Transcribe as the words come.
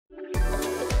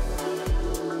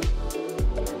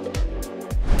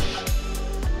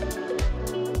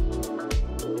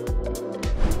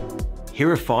Here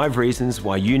are 5 reasons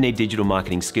why you need digital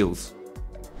marketing skills.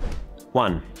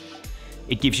 1.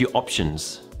 It gives you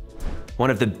options. One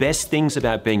of the best things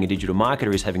about being a digital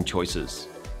marketer is having choices.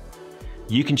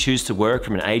 You can choose to work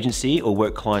from an agency or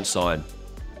work client side.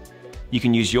 You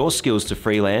can use your skills to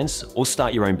freelance or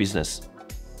start your own business.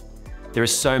 There are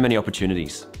so many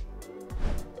opportunities.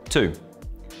 2.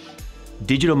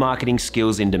 Digital marketing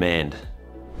skills in demand.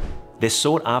 They're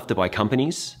sought after by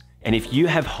companies, and if you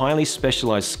have highly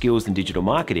specialized skills in digital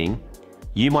marketing,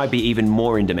 you might be even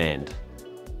more in demand.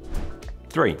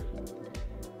 3.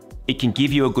 It can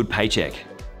give you a good paycheck.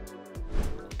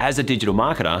 As a digital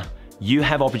marketer, you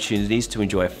have opportunities to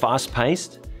enjoy a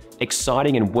fast-paced,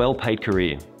 exciting and well-paid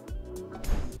career.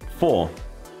 4.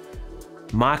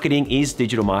 Marketing is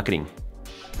digital marketing.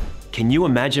 Can you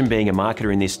imagine being a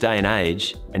marketer in this day and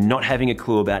age and not having a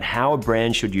clue about how a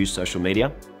brand should use social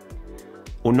media?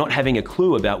 Or not having a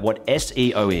clue about what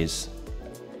SEO is?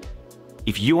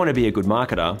 If you want to be a good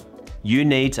marketer, you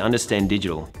need to understand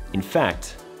digital. In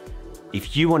fact,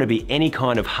 if you want to be any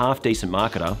kind of half-decent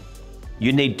marketer,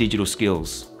 you need digital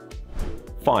skills.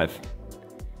 5.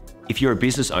 If you're a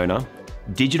business owner,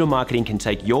 digital marketing can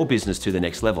take your business to the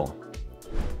next level.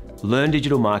 Learn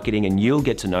digital marketing and you'll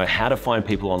get to know how to find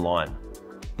people online,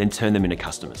 then turn them into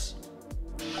customers.